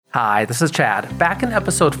Hi, this is Chad. Back in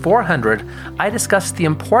episode 400, I discussed the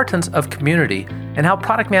importance of community and how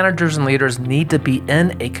product managers and leaders need to be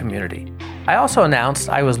in a community. I also announced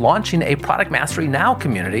I was launching a Product Mastery Now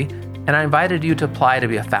community, and I invited you to apply to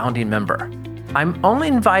be a founding member. I'm only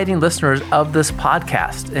inviting listeners of this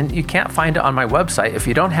podcast, and you can't find it on my website if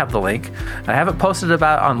you don't have the link. I haven't posted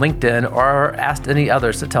about it on LinkedIn or asked any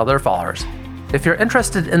others to tell their followers. If you're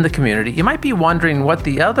interested in the community, you might be wondering what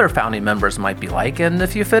the other founding members might be like and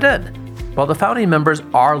if you fit in. Well, the founding members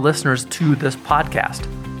are listeners to this podcast.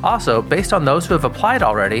 Also, based on those who have applied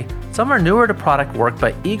already, some are newer to product work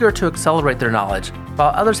but eager to accelerate their knowledge,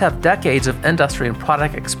 while others have decades of industry and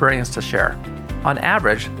product experience to share. On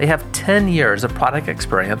average, they have 10 years of product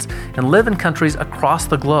experience and live in countries across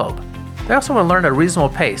the globe. They also want to learn at a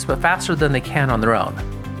reasonable pace, but faster than they can on their own.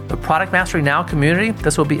 The Product Mastery Now community,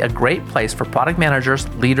 this will be a great place for product managers,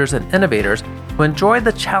 leaders, and innovators who enjoy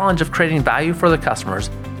the challenge of creating value for their customers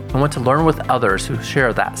and want to learn with others who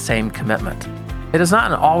share that same commitment. It is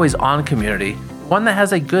not an always-on community, one that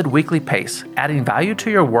has a good weekly pace, adding value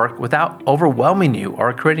to your work without overwhelming you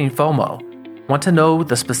or creating FOMO. Want to know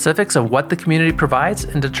the specifics of what the community provides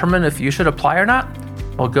and determine if you should apply or not?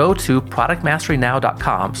 Well, go to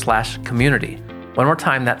productmasterynow.com/community. One more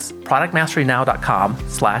time, that's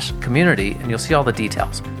productmasterynow.com/community, and you'll see all the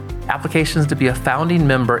details. Applications to be a founding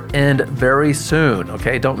member end very soon,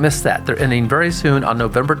 okay? Don't miss that. They're ending very soon on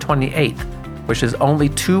November 28th, which is only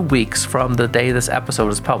 2 weeks from the day this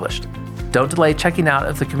episode is published. Don't delay checking out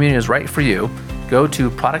if the community is right for you. Go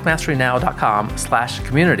to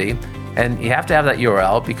productmasterynow.com/community, and you have to have that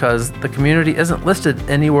URL because the community isn't listed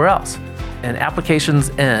anywhere else. And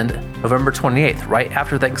applications end November 28th, right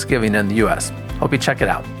after Thanksgiving in the US. Hope you check it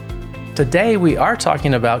out. Today, we are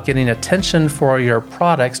talking about getting attention for your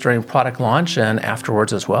products during product launch and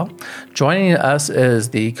afterwards as well. Joining us is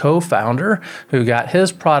the co-founder who got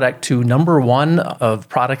his product to number one of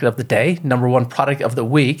product of the day, number one product of the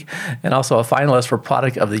week, and also a finalist for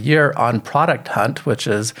product of the year on Product Hunt, which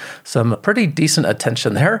is some pretty decent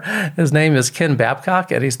attention there. His name is Ken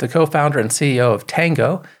Babcock, and he's the co-founder and CEO of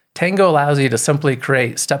Tango. Tango allows you to simply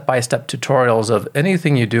create step-by-step tutorials of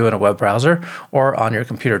anything you do in a web browser or on your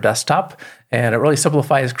computer desktop. And it really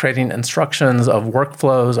simplifies creating instructions of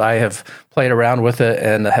workflows. I have played around with it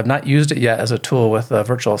and have not used it yet as a tool with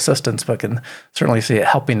virtual assistants, but can certainly see it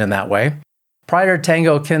helping in that way. Prior to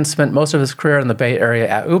Tango, Ken spent most of his career in the Bay Area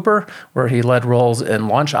at Uber, where he led roles in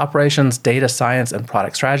launch operations, data science, and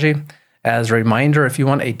product strategy. As a reminder, if you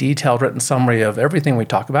want a detailed written summary of everything we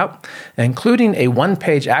talk about, including a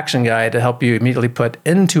one-page action guide to help you immediately put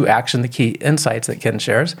into action the key insights that Ken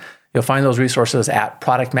shares, you'll find those resources at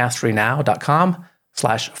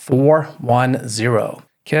productmasterynow.com/410.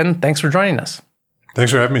 Ken, thanks for joining us.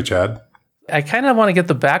 Thanks for having me, Chad. I kind of want to get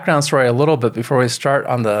the background story a little bit before we start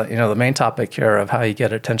on the main topic here of how you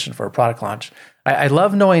get attention for a product launch. I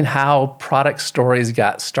love knowing how product stories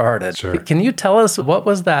got started. Sure. Can you tell us what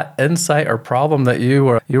was that insight or problem that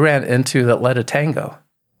you ran into that led to Tango?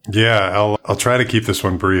 Yeah, I'll try to keep this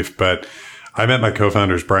one brief, but I met my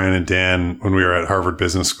co-founders, Brian and Dan, when we were at Harvard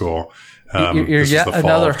Business School. You're yet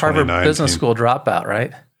another Harvard Business School dropout,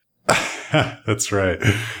 right? That's right.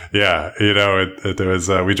 Yeah. It was,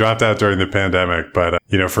 we dropped out during the pandemic, but,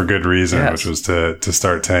 for good reason, yes, which was to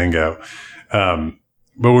start Tango.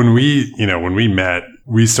 But when we met,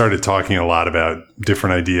 we started talking a lot about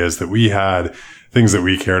different ideas that we had, things that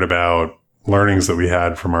we cared about, learnings that we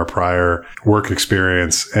had from our prior work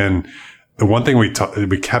experience. And the one thing we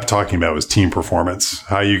kept talking about was team performance,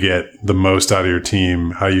 how you get the most out of your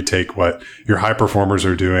team, how you take what your high performers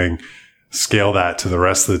are doing, scale that to the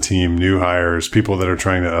rest of the team, new hires, people that are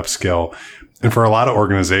trying to upskill. And for a lot of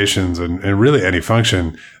organizations and really any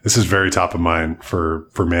function, this is very top of mind for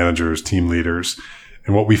managers, team leaders.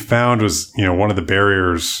 And what we found was, one of the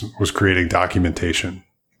barriers was creating documentation.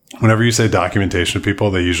 Whenever you say documentation to people,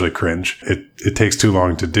 they usually cringe. It takes too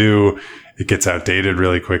long to do. It gets outdated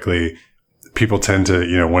really quickly. People tend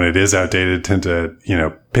to, when it is outdated,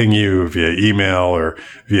 ping you via email or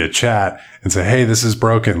via chat and say, hey, this is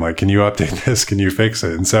broken. Like, can you update this? Can you fix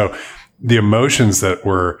it? And so the emotions that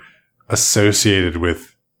were associated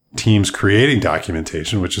with teams creating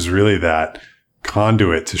documentation, which is really that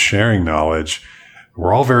conduit to sharing knowledge,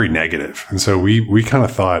 were all very negative. And so we kind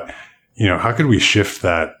of thought, how could we shift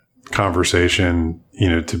that conversation,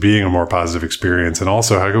 to being a more positive experience? And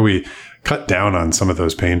also, how could we cut down on some of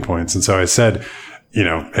those pain points? And so I said,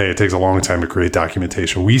 hey, it takes a long time to create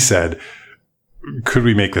documentation. We said, could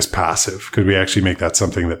we make this passive? Could we actually make that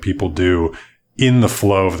something that people do in the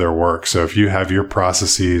flow of their work? So if you have your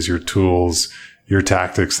processes, your tools, your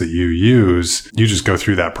tactics that you use, you just go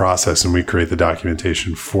through that process and we create the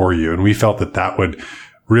documentation for you. And we felt that that would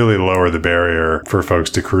really lower the barrier for folks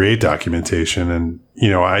to create documentation. And,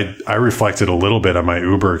 I reflected a little bit on my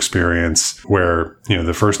Uber experience where,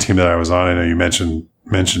 the first team that I was on, I know you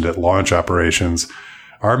mentioned at Launch Operations,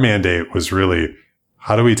 our mandate was really,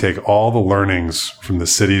 how do we take all the learnings from the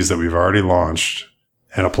cities that we've already launched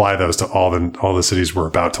and apply those to all the cities we're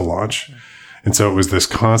about to launch? And so it was this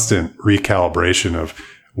constant recalibration of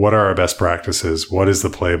what are our best practices? What is the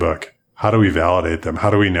playbook? How do we validate them?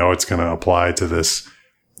 How do we know it's going to apply to this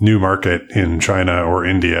new market in China or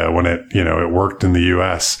India when it worked in the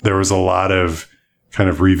US? There was a lot of kind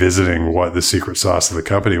of revisiting what the secret sauce of the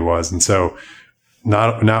company was. And so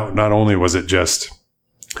not only was it just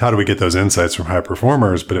how do we get those insights from high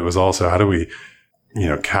performers, but it was also how do we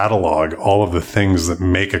catalog all of the things that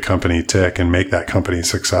make a company tick and make that company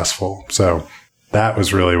successful. So that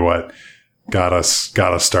was really what got us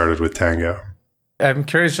started with Tango. I'm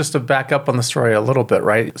curious just to back up on the story a little bit,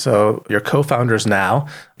 right? So you're co-founders now.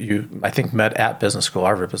 You, I think, met at business school,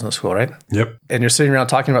 Harvard Business School, right? Yep. And you're sitting around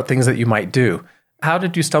talking about things that you might do. How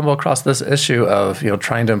did you stumble across this issue of,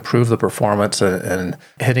 trying to improve the performance and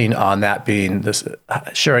hitting on that being this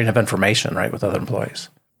sharing of information, right, with other employees?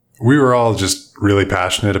 We were all just really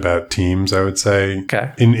passionate about teams, I would say,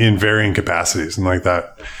 okay, in varying capacities. And like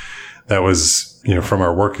that was, from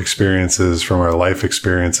our work experiences, from our life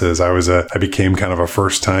experiences. I became kind of a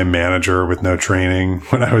first-time manager with no training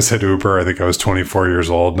when I was at Uber. I think I was 24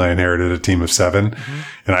 years old and I inherited a team of 7,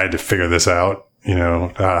 and I had to figure this out.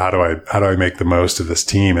 How do I make the most of this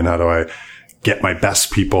team, and how do I get my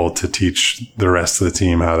best people to teach the rest of the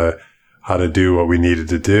team how to do what we needed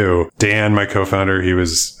to do. Dan, my co-founder, he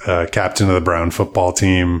was captain of the Brown football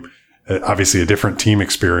team. Obviously a different team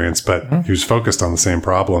experience, but he was focused on the same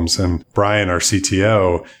problems. And Brian, our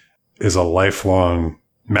CTO, is a lifelong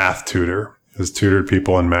math tutor, has tutored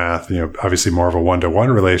people in math, obviously more of a one-to-one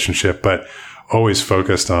relationship, but always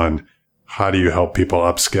focused on how do you help people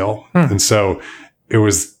upskill? And so it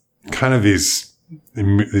was kind of these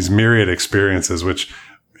myriad experiences, which,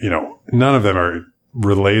 none of them are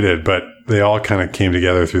related, but they all kind of came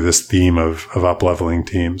together through this theme of up-leveling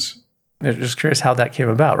teams. I'm just curious how that came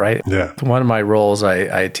about, right? Yeah. One of my roles,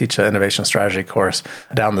 I teach an innovation strategy course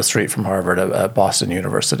down the street from Harvard at Boston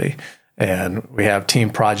University. And we have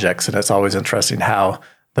team projects, and it's always interesting how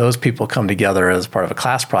those people come together as part of a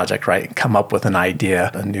class project, right? And come up with an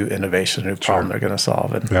idea, a new innovation, a new problem they're going to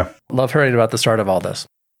solve. And love hearing about the start of all this.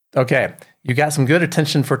 Okay, you got some good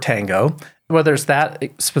attention for Tango. Whether it's that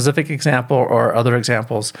specific example or other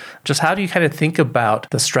examples, just how do you kind of think about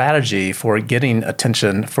the strategy for getting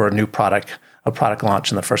attention for a new product, a product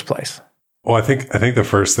launch in the first place? Well, I think the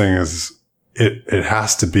first thing is it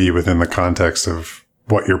has to be within the context of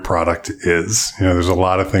what your product is. There's a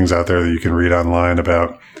lot of things out there that you can read online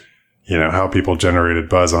about, how people generated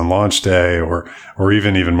buzz on launch day, or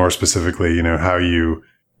even more specifically, how you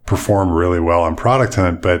perform really well on Product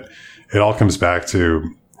Hunt. But it all comes back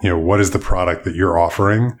to, what is the product that you're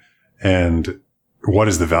offering and what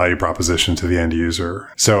is the value proposition to the end user?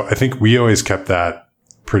 So I think we always kept that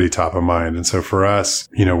pretty top of mind. And so for us,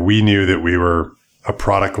 we knew that we were a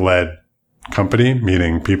product-led company,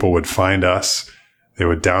 meaning people would find us, they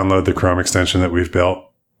would download the Chrome extension that we've built,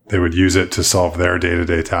 they would use it to solve their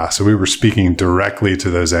day-to-day tasks. So we were speaking directly to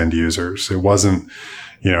those end users. It wasn't,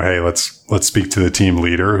 hey, let's speak to the team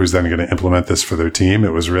leader who's then going to implement this for their team.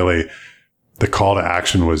 It was really the call to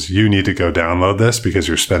action was you need to go download this because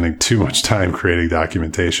you're spending too much time creating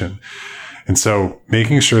documentation. And so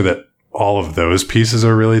making sure that all of those pieces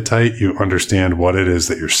are really tight, you understand what it is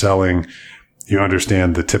that you're selling, you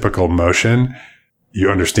understand the typical motion,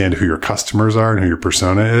 you understand who your customers are and who your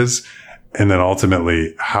persona is. And then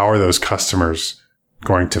ultimately, how are those customers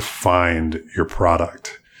going to find your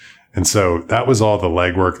product? And so that was all the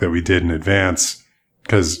legwork that we did in advance.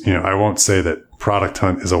 Because, I won't say that Product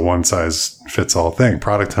Hunt is a one size fits all thing.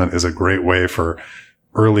 Product Hunt is a great way for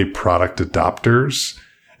early product adopters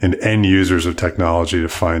and end users of technology to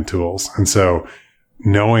find tools. And so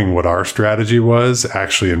knowing what our strategy was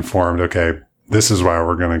actually informed, okay, this is why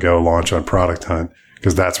we're going to go launch on Product Hunt,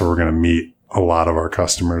 because that's where we're going to meet a lot of our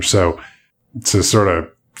customers. So to sort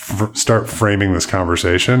of start framing this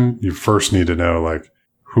conversation, you first need to know, like,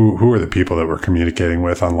 who are the people that we're communicating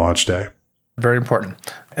with on launch day? Very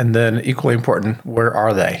important. And then equally important, where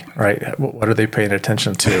are they, right? What are they paying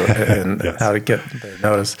attention to and yes. How to get their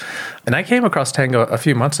notice? And I came across Tango a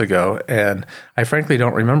few months ago, and I frankly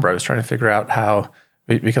don't remember. I was trying to figure out how,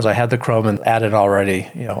 because I had the Chrome and added already,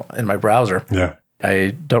 in my browser. Yeah.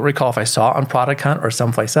 I don't recall if I saw it on Product Hunt or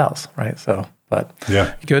someplace else, right? So But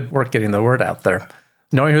good work getting the word out there.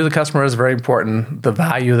 Knowing who the customer is very important, the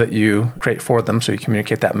value that you create for them so you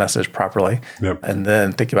communicate that message properly, and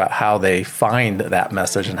then think about how they find that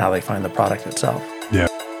message and how they find the product itself. Yeah.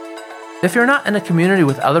 If you're not in a community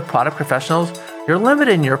with other product professionals, you're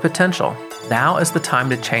limiting your potential. Now is the time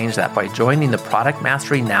to change that by joining the Product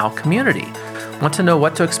Mastery Now community. Want to know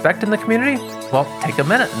what to expect in the community? Well, take a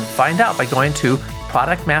minute and find out by going to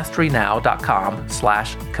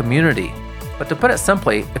productmasterynow.com/community. But to put it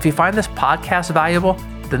simply, if you find this podcast valuable,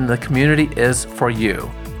 then the community is for you.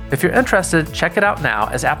 If you're interested, check it out now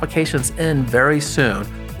as applications end very soon,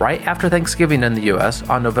 right after Thanksgiving in the US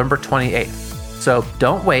on November 28th. So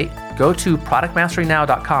don't wait. Go to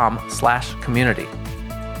productmasterynow.com/community.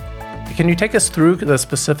 Can you take us through the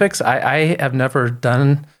specifics? I have never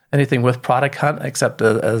done anything with Product Hunt except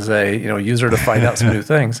as a user to find out some new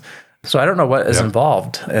things. So I don't know what is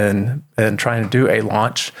involved in trying to do a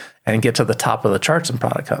launch and get to the top of the charts in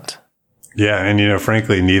Product Hunt. Yeah. And,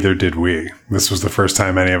 frankly, neither did we. This was the first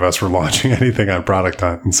time any of us were launching anything on Product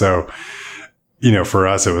Hunt. And so, for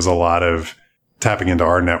us, it was a lot of tapping into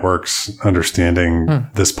our networks, understanding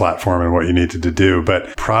this platform and what you needed to do.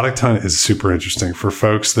 But Product Hunt is super interesting for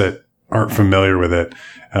folks that aren't familiar with it.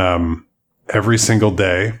 Every single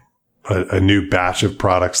day, a new batch of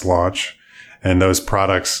products launch. And those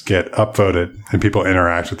products get upvoted and people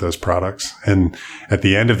interact with those products. And at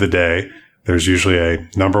the end of the day, there's usually a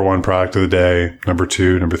number one product of the day, number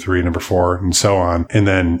two, number three, number four, and so on. And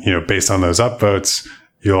then, based on those upvotes,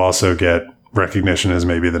 you'll also get recognition as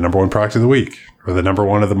maybe the number one product of the week or the number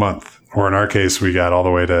one of the month. Or in our case, we got all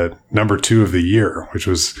the way to number 2 of the year, which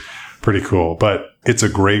was pretty cool. But it's a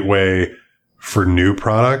great way for new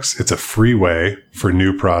products. It's a free way for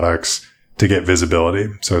new products to get visibility.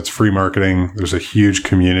 So it's free marketing. There's a huge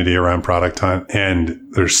community around Product Hunt, and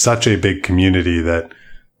there's such a big community that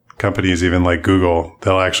companies, even like Google,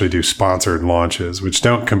 they'll actually do sponsored launches, which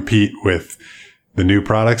don't compete with the new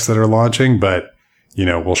products that are launching, but,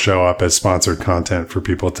 will show up as sponsored content for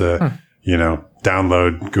people to,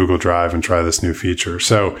 download Google Drive and try this new feature.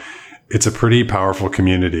 So it's a pretty powerful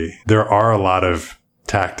community. There are a lot of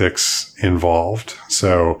tactics involved.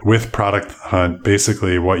 So with Product Hunt,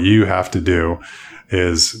 basically what you have to do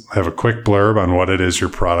is have a quick blurb on what it is your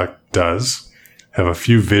product does, have a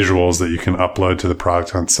few visuals that you can upload to the Product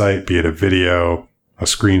Hunt site, be it a video, a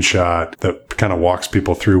screenshot that kind of walks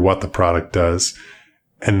people through what the product does.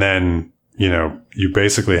 And then, you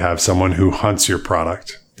basically have someone who hunts your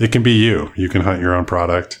product. It can be you. You can hunt your own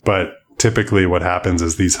product. But typically what happens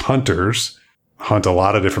is these hunters hunt a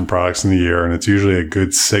lot of different products in the year, and it's usually a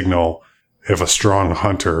good signal if a strong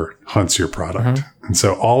hunter hunts your product. And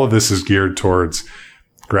so all of this is geared towards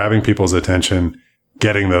grabbing people's attention,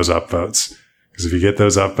 getting those upvotes. Because if you get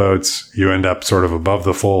those upvotes, you end up sort of above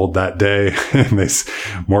the fold that day, and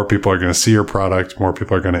more people are going to see your product, more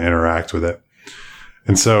people are going to interact with it.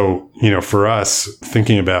 And so, for us,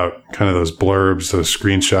 thinking about kind of those blurbs, those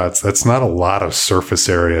screenshots, that's not a lot of surface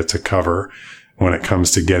area to cover when it comes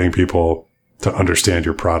to getting people to understand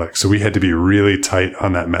your product. So we had to be really tight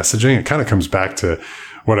on that messaging. It kind of comes back to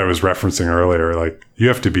what I was referencing earlier. Like, you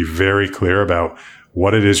have to be very clear about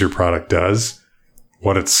what it is your product does,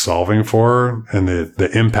 what it's solving for, and the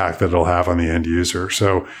impact that it'll have on the end user.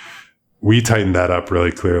 So we tightened that up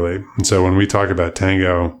really clearly. And so when we talk about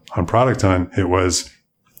Tango on Product Hunt, it was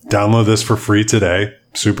download this for free today,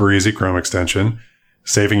 super easy Chrome extension,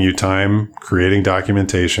 saving you time, creating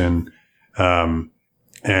documentation, and,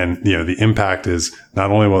 the impact is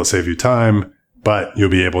not only will it save you time, but you'll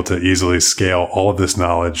be able to easily scale all of this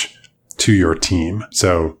knowledge to your team.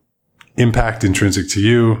 So impact intrinsic to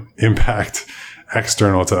you, impact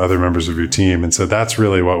external to other members of your team. And so that's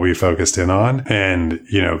really what we focused in on. And,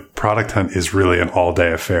 Product Hunt is really an all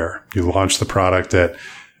day affair. You launch the product at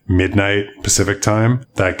midnight Pacific time.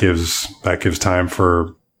 That gives time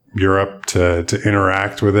for Europe to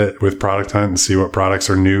interact with it, with Product Hunt, and see what products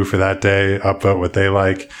are new for that day, upvote what they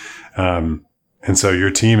like. And so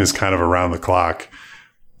your team is kind of around the clock,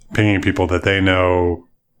 pinging people that they know,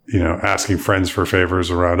 asking friends for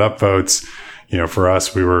favors around upvotes. For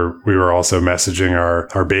us, we were also messaging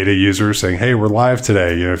our beta users saying, hey, we're live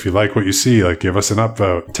today. If you like what you see, give us an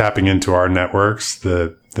upvote. Tapping into our networks.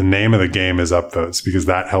 The name of the game is upvotes, because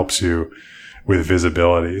that helps you with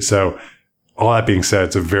visibility. So all that being said,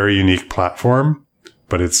 it's a very unique platform,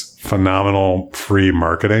 but it's phenomenal free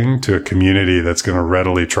marketing to a community that's going to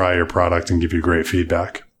readily try your product and give you great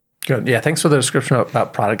feedback. Good. Yeah. Thanks for the description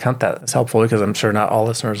about Product Hunt. That is helpful because I'm sure not all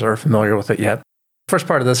listeners are familiar with it yet. First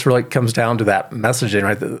part of this really comes down to that messaging,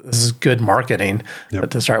 right? This is good marketing. Yep.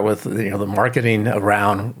 To start with, the marketing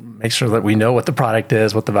around, make sure that we know what the product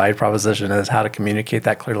is, what the value proposition is, how to communicate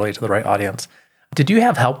that clearly to the right audience. Did you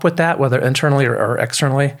have help with that, whether internally or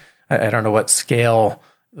externally? I don't know what scale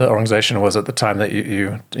the organization was at the time that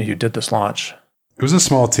you did this launch. It was a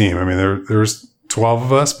small team. I mean, there was 12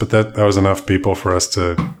 of us, but that was enough people for us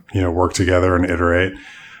to, work together and iterate.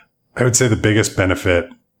 I would say the biggest benefit,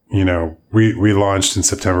 we launched in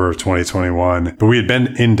September of 2021, but we had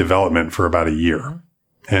been in development for about a year.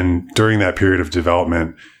 And during that period of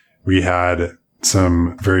development, we had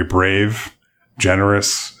some very brave,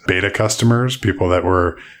 generous beta customers, people that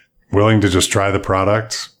were willing to just try the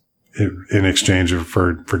product in exchange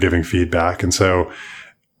for giving feedback. And so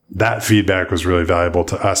that feedback was really valuable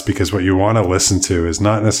to us, because what you want to listen to is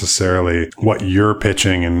not necessarily what you're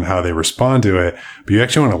pitching and how they respond to it, but you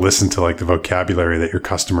actually want to listen to like the vocabulary that your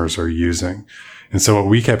customers are using. And so what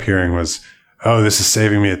we kept hearing was, oh, this is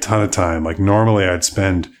saving me a ton of time. Like normally I'd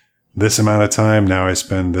spend this amount of time. Now I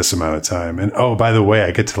spend this amount of time. And oh, by the way,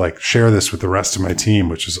 I get to like share this with the rest of my team,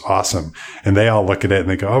 which is awesome. And they all look at it and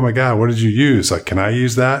they go, oh my God, what did you use? Like, can I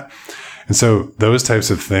use that? And so those types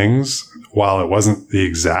of things, while it wasn't the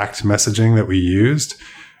exact messaging that we used,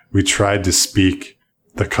 we tried to speak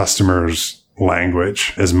the customer's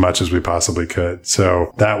language as much as we possibly could.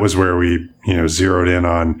 So that was where we, zeroed in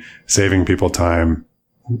on saving people time,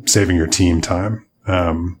 saving your team time,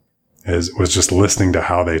 was just listening to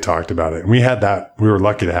how they talked about it. And we were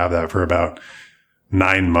lucky to have that for about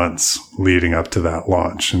 9 months leading up to that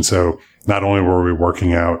launch. And so not only were we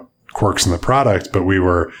working out quirks in the product, but we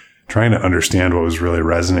were trying to understand what was really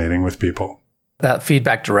resonating with people. That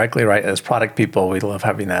feedback directly, right? As product people, we love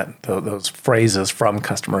having those phrases from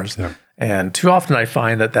customers. Yeah. And too often I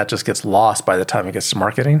find that just gets lost by the time it gets to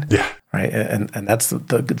marketing. Yeah. Right. And that's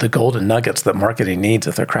the golden nuggets that marketing needs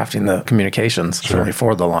if they're crafting the communications, certainly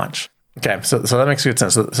for the launch. Okay. So that makes good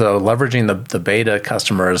sense. So leveraging the beta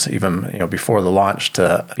customers even, before the launch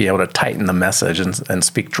to be able to tighten the message and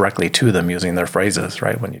speak directly to them using their phrases,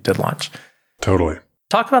 right? When you did launch. Totally.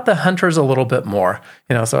 Talk about the hunters a little bit more.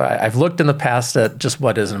 So I've looked in the past at just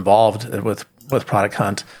what is involved with Product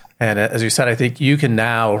Hunt. And as you said, I think you can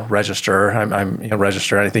now register. I'm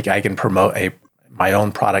registered. I think I can promote my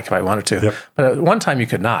own product if I wanted to. Yep. But at one time you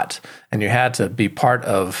could not. And you had to be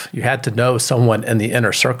you had to know someone in the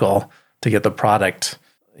inner circle to get the product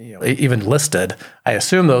even listed. I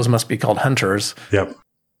assume those must be called hunters. Yep.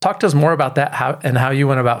 Talk to us more about that, how you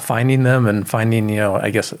went about finding them and finding, I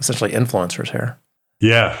guess, essentially influencers here.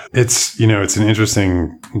 Yeah, it's an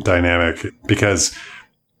interesting dynamic, because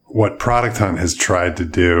what Product Hunt has tried to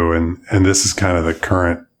do, and this is kind of the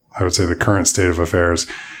current state of affairs,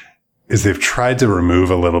 is they've tried to remove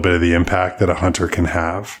a little bit of the impact that a hunter can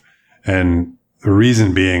have. And the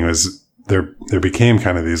reason being was there became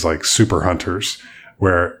kind of these like super hunters,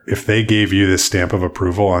 where if they gave you this stamp of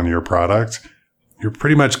approval on your product, you're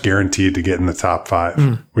pretty much guaranteed to get in the top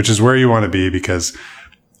 5, which is where you want to be, because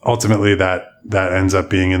ultimately that ends up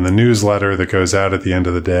being in the newsletter that goes out at the end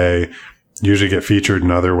of the day. Usually get featured in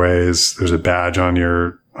other ways. There's a badge on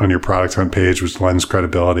your Product Hunt page, which lends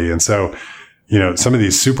credibility. And so, some of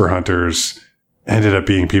these super hunters ended up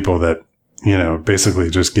being people that, basically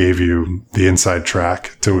just gave you the inside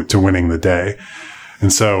track to winning the day.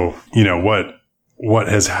 And so, what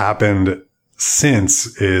has happened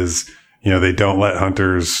since is, they don't let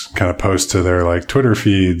hunters kind of post to their like Twitter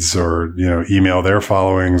feeds or, email their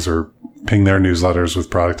followings or ping their newsletters with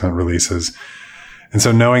Product Hunt releases. And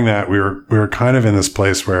so knowing that, we were kind of in this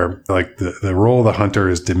place where like the role of the hunter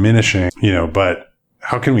is diminishing, but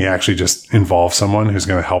how can we actually just involve someone who's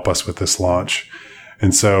going to help us with this launch?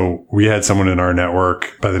 And so we had someone in our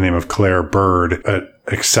network by the name of Claire Bird, an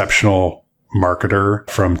exceptional marketer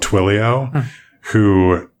from Twilio,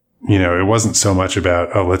 who, it wasn't so much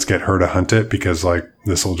about, oh, let's get her to hunt it because like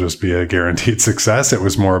this will just be a guaranteed success. It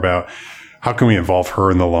was more about how can we involve her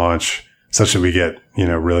in the launch such that we get,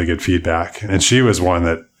 really good feedback. And she was one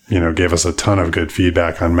that, gave us a ton of good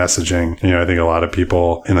feedback on messaging. I think a lot of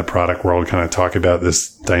people in the product world kind of talk about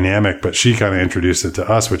this dynamic, but she kind of introduced it to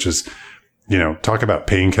us, which is, talk about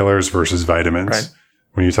painkillers versus vitamins. Right.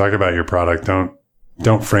 When you talk about your product,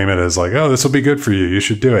 don't frame it as like, oh, this will be good for you. You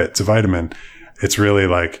should do it. It's a vitamin. It's really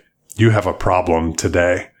like you have a problem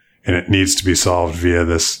today and it needs to be solved via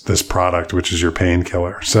this product, which is your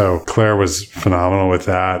painkiller. So Claire was phenomenal with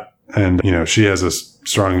that. And, she has a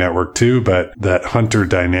strong network too, but that hunter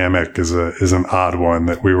dynamic is an odd one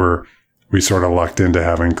that we sort of lucked into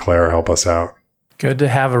having Claire help us out. Good to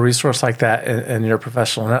have a resource like that in your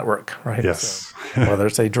professional network, right? Yes. So whether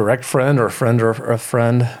it's a direct friend or a friend or a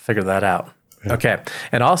friend, figure that out. Yeah. Okay.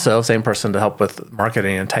 And also same person to help with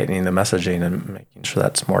marketing and tightening the messaging and making sure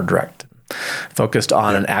that's more direct, focused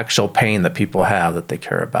on an actual pain that people have that they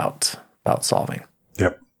care about solving.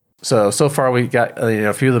 Yep. So far we got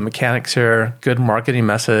a few of the mechanics here. Good marketing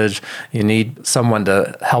message. You need someone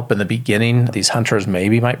to help in the beginning. These hunters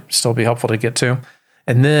maybe might still be helpful to get to.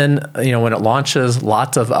 And then, when it launches,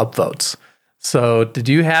 lots of upvotes. So did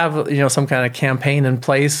you have, some kind of campaign in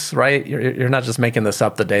place, right? You're not just making this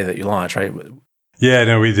up the day that you launch, right? Yeah,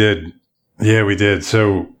 no, we did. Yeah, we did.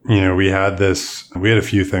 So, we had a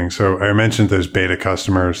few things. So I mentioned those beta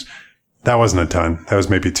customers. That wasn't a ton. That was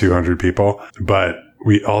maybe 200 people. But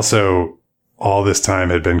we also, all this time,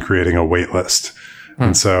 had been creating a wait list.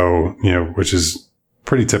 And so, which is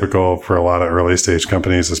pretty typical for a lot of early stage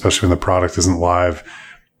companies, especially when the product isn't live.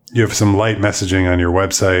 You have some light messaging on your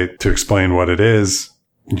website to explain what it is.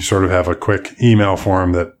 You sort of have a quick email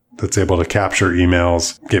form that's able to capture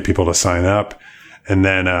emails, get people to sign up. And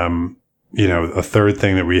then, a third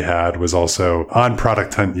thing that we had was also on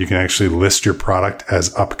Product Hunt, you can actually list your product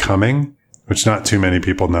as upcoming, which not too many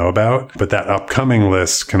people know about, but that upcoming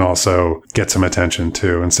list can also get some attention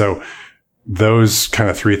too. And so those kind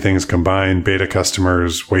of three things combined, beta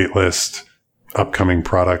customers, waitlist, upcoming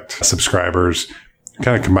product subscribers,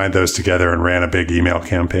 kind of combined those together and ran a big email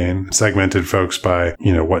campaign, segmented folks by,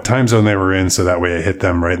 what time zone they were in. So that way it hit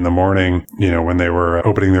them right in the morning, when they were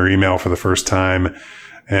opening their email for the first time.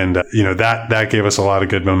 And, that gave us a lot of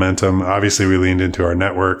good momentum. Obviously, we leaned into our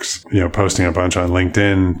networks, posting a bunch on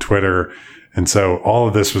LinkedIn, Twitter. And so all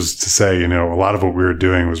of this was to say, a lot of what we were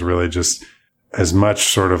doing was really just as much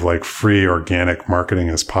sort of like free organic marketing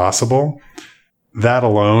as possible. That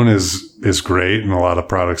alone is great. And a lot of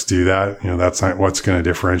products do that. That's not what's going to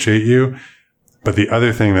differentiate you. But the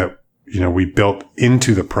other thing that, we built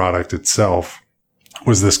into the product itself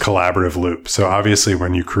was this collaborative loop. So obviously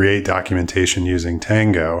when you create documentation using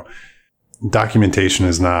Tango, documentation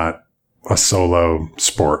is not a solo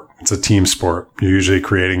sport. It's a team sport. You're usually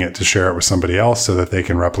creating it to share it with somebody else so that they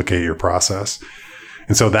can replicate your process.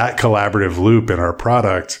 And so that collaborative loop in our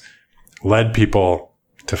product led people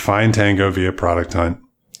to find Tango via Product Hunt,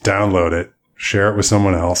 download it, share it with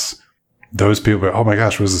someone else. Those people go, oh my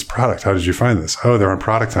gosh, what is this product? How did you find this? Oh, they're on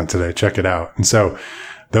Product Hunt today. Check it out. And so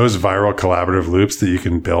those viral collaborative loops that you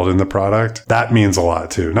can build in the product, that means a lot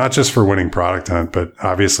too. Not just for winning Product Hunt, but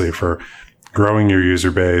obviously for growing your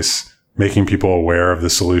user base, making people aware of the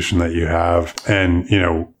solution that you have. And,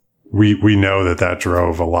 we know that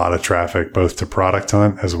drove a lot of traffic, both to Product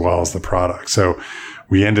Hunt as well as the product. So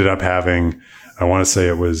we ended up having, I want to say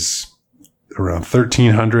it was around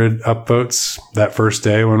 1,300 upvotes that first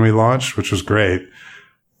day when we launched, which was great.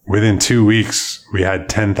 Within 2 weeks, we had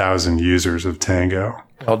 10,000 users of Tango.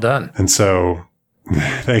 Well done. And so,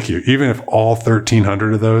 thank you. Even if all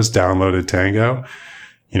 1,300 of those downloaded Tango,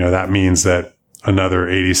 that means that another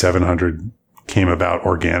 8,700 came about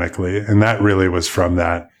organically. And that really was from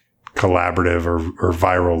that collaborative or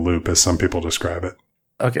viral loop, as some people describe it.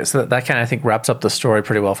 Okay, so that kind of, I think, wraps up the story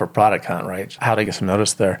pretty well for Product Hunt, right? How to get some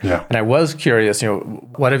notice there. Yeah. And I was curious,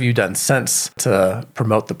 what have you done since to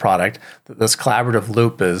promote the product? This collaborative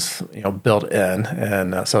loop is, built in.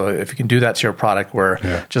 And so if you can do that to your product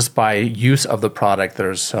where just by use of the product,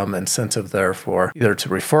 there's some incentive there for either to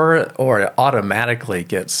refer it or it automatically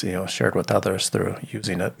gets, shared with others through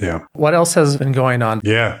using it. Yeah. What else has been going on?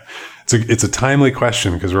 Yeah. It's a timely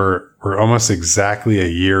question because we're almost exactly a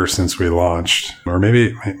year since we launched, or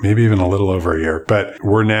maybe even a little over a year, but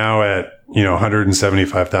we're now at,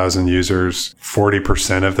 175,000 users.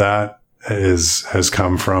 40% of that has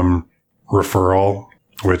come from referral,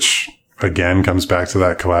 which again comes back to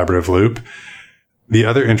that collaborative loop. The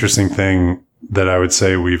other interesting thing that I would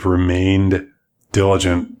say we've remained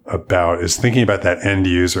diligent about is thinking about that end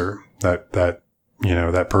user,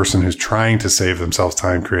 that person who's trying to save themselves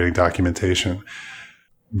time creating documentation.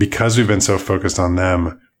 Because we've been so focused on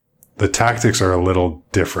them, the tactics are a little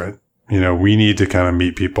different. We need to kind of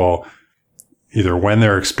meet people either when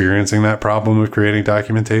they're experiencing that problem of creating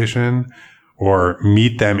documentation or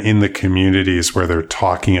meet them in the communities where they're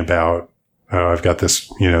talking about, oh, I've got this,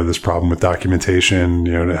 this problem with documentation,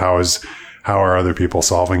 how are other people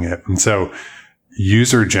solving it? And so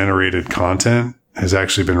user generated content has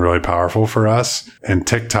actually been really powerful for us. And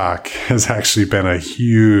TikTok has actually been a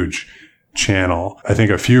huge channel. I think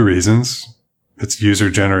a few reasons. It's user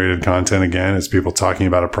generated content. Again, it's people talking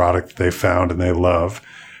about a product that they found and they love.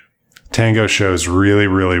 Tango shows really,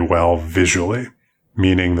 really well visually,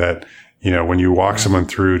 meaning that, when you walk someone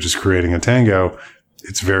through just creating a Tango,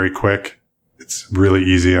 it's very quick. It's really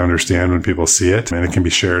easy to understand when people see it, and it can be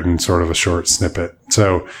shared in sort of a short snippet.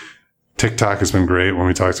 So TikTok has been great. When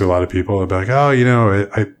we talk to a lot of people, they'll be like, oh,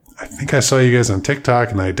 I think I saw you guys on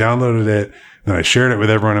TikTok and I downloaded it and I shared it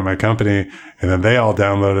with everyone at my company, and then they all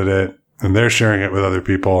downloaded it and they're sharing it with other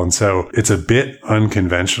people. And so it's a bit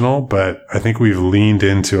unconventional, but I think we've leaned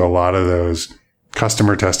into a lot of those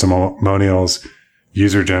customer testimonials,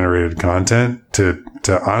 user generated content to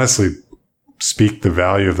honestly speak the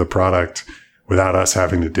value of the product without us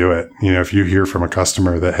having to do it. If you hear from a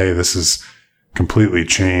customer that, hey, this has completely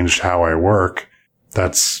changed how I work,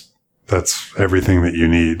 that's everything that you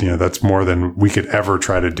need. That's more than we could ever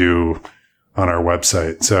try to do on our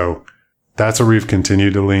website. So that's where we've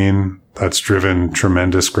continued to lean. That's driven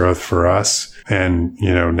tremendous growth for us. And,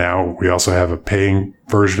 now we also have a paying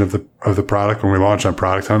version of the product. When we launched on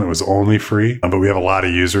Product Hunt, it was only free, but we have a lot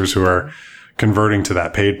of users who are converting to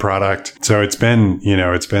that paid product. So it's been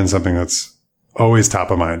something that's always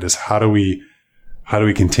top of mind, is how do we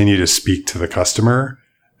continue to speak to the customer?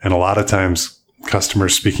 And a lot of times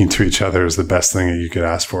customers speaking to each other is the best thing that you could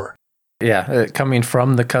ask for. Yeah, coming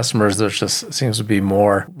from the customers, there just seems to be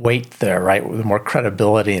more weight there, right? With more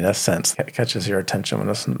credibility in a sense. It catches your attention when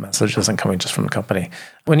this message isn't coming just from the company.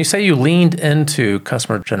 When you say you leaned into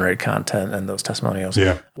customer-generated content and those testimonials,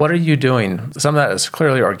 What are you doing? Some of that is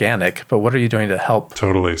clearly organic, but what are you doing to help?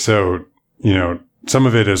 Totally. So, some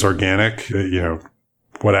of it is organic.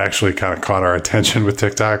 What actually kind of caught our attention with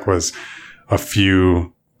TikTok was a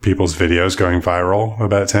few people's videos going viral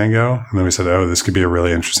about Tango. And then we said, oh, this could be a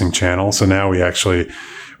really interesting channel. So now we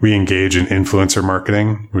engage in influencer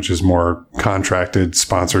marketing, which is more contracted,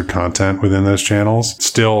 sponsored content within those channels.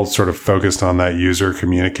 Still sort of focused on that user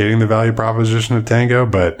communicating the value proposition of Tango,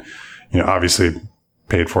 but, obviously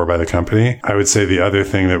paid for by the company. I would say the other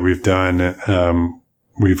thing that we've done,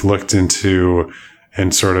 we've looked into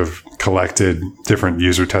and sort of collected different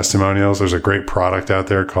user testimonials. There's a great product out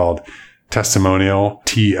there called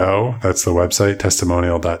Testimonial.to. That's the website,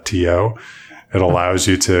 testimonial.to. It allows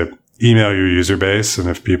you to email your user base, and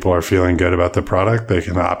if people are feeling good about the product, they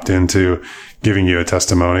can opt into giving you a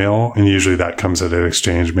testimonial. And usually that comes at an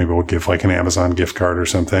exchange. Maybe we'll give like an Amazon gift card or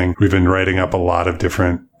something. We've been writing up a lot of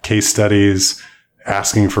different case studies,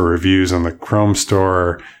 asking for reviews on the Chrome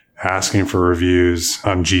store, asking for reviews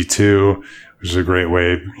on G2, which is a great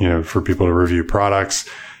way, for people to review products.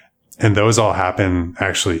 And those all happen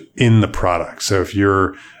actually in the product. So if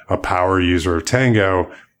you're a power user of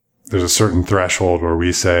Tango, there's a certain threshold where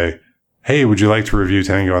we say, hey, would you like to review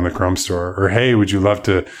Tango on the Chrome store? Or, hey, would you love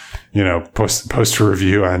to, post a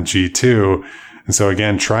review on G2? And so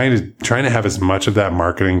again, trying to have as much of that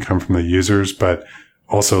marketing come from the users, but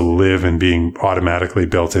also live in being automatically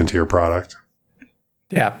built into your product.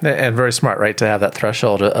 Yeah, and very smart, right, to have that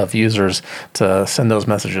threshold of users to send those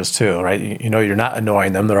messages to, right? You're not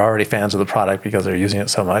annoying them. They're already fans of the product because they're using it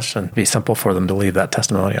so much, and it'd be simple for them to leave that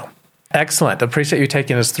testimonial. Excellent. Appreciate you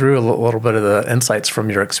taking us through a little bit of the insights from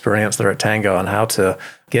your experience there at Tango on how to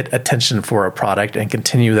get attention for a product and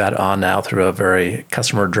continue that on now through a very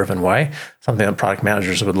customer-driven way, something that product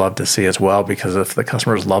managers would love to see as well, because if the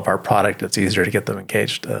customers love our product, it's easier to get them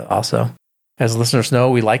engaged also. As listeners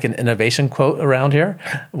know, we like an innovation quote around here.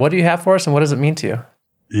 What do you have for us, and what does it mean to you?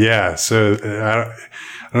 Yeah, so I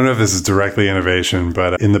don't know if this is directly innovation,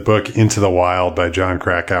 but in the book Into the Wild by Jon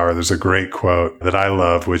Krakauer, there's a great quote that I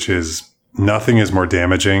love, which is, nothing is more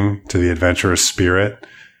damaging to the adventurous spirit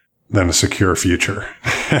than a secure future,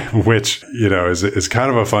 which, is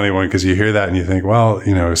kind of a funny one, because you hear that and you think, well,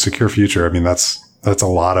 a secure future. I mean, that's a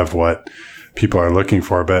lot of what people are looking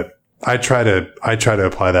for, but I try to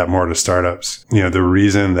apply that more to startups. The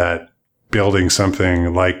reason that building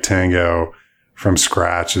something like Tango from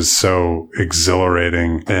scratch is so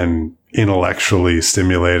exhilarating and intellectually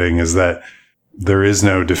stimulating is that there is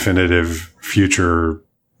no definitive future.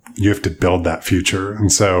 You have to build that future.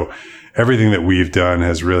 And so everything that we've done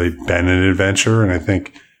has really been an adventure. And I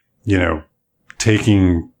think,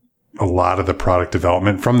 taking a lot of the product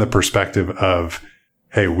development from the perspective of,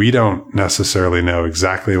 hey, we don't necessarily know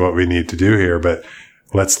exactly what we need to do here, but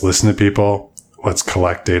let's listen to people. Let's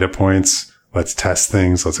collect data points. Let's test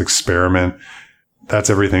things. Let's experiment. That's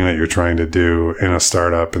everything that you're trying to do in a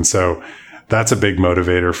startup. And so that's a big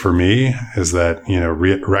motivator for me, is that,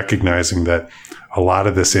 recognizing that a lot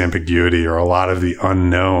of this ambiguity or a lot of the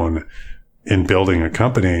unknown in building a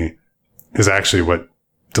company is actually what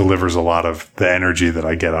delivers a lot of the energy that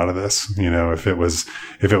I get out of this. If it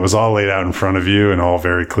was all laid out in front of you and all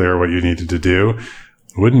very clear what you needed to do,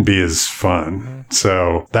 it wouldn't be as fun.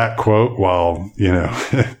 So that quote, while,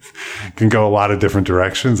 can go a lot of different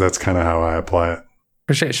directions, that's kind of how I apply it.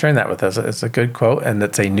 Appreciate you sharing that with us. It's a good quote, and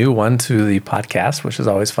it's a new one to the podcast, which is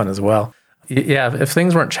always fun as well. Yeah, if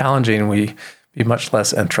things weren't challenging, we be much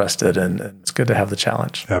less interested, and it's good to have the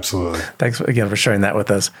challenge. Absolutely. Thanks again for sharing that with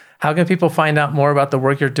us. How can people find out more about the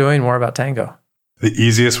work you're doing, more about Tango? The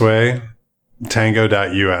easiest way,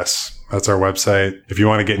 tango.us. That's our website. If you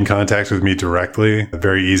want to get in contact with me directly,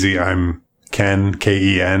 very easy. I'm Ken,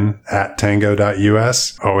 Ken, at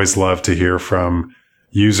tango.us. Always love to hear from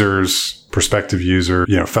users, prospective user,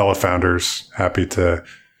 fellow founders. Happy to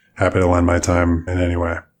lend my time in any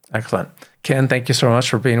way. Excellent. Ken, thank you so much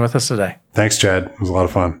for being with us today. Thanks, Chad. It was a lot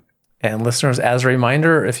of fun. And listeners, as a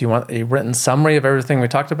reminder, if you want a written summary of everything we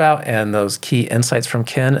talked about and those key insights from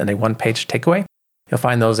Ken and a one-page takeaway, you'll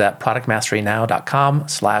find those at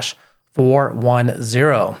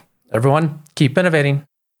productmasterynow.com/410. Everyone, keep innovating.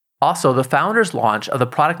 Also, the founders launch of the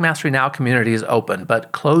Product Mastery Now community is open,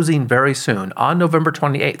 but closing very soon on November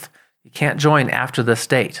 28th. You can't join after this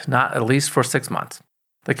date, not at least for 6 months.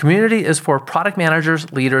 The community is for product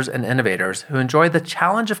managers, leaders, and innovators who enjoy the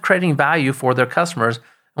challenge of creating value for their customers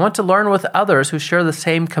and want to learn with others who share the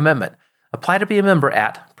same commitment. Apply to be a member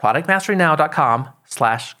at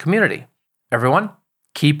productmasterynow.com/community. Everyone,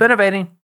 keep innovating.